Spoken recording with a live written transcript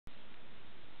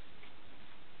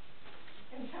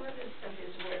And some of this stuff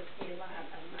is worth a lot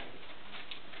of money.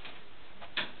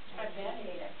 I bet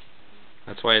it is.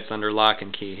 That's why it's under lock and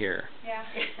key here. Yeah.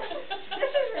 This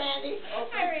is Randy.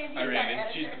 Hi, Randy. Hi, Randy.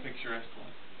 She's the picturesque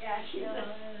one. Yeah, she's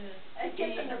it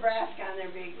gets the Nebraska on their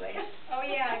big way. Oh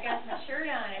yeah, I got my shirt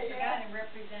on. I forgot I'm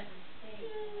representing the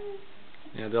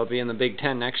state. Yeah, they'll be in the Big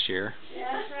Ten next year.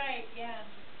 Yeah. That's right, yeah.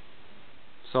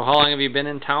 So how long have you been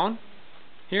in town?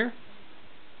 Here?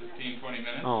 15, 20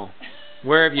 minutes. Oh.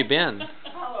 Where have you been?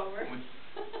 All over.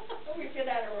 We've been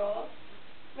on a roll.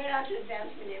 Went out to the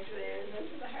dance manipulator, went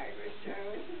to the hardware store,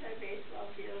 went to the baseball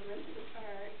field, went to the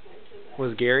park, went to the...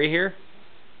 Was Gary here?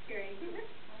 Gary Hoover?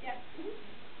 Yeah.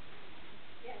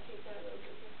 Yeah, he's got a little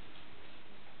business.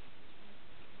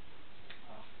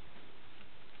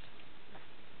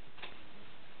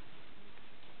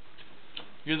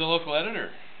 You're the local editor.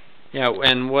 Yeah,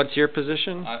 and what's your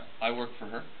position? I work for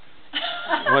her.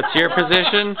 What's your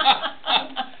position?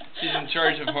 She's in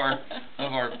charge of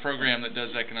our program that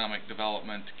does economic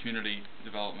development, community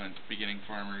development, beginning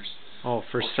farmers. Oh,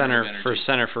 for alternative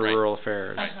Center energy. for Right. Rural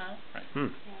Affairs. Right. Uh-huh. Right. Hmm.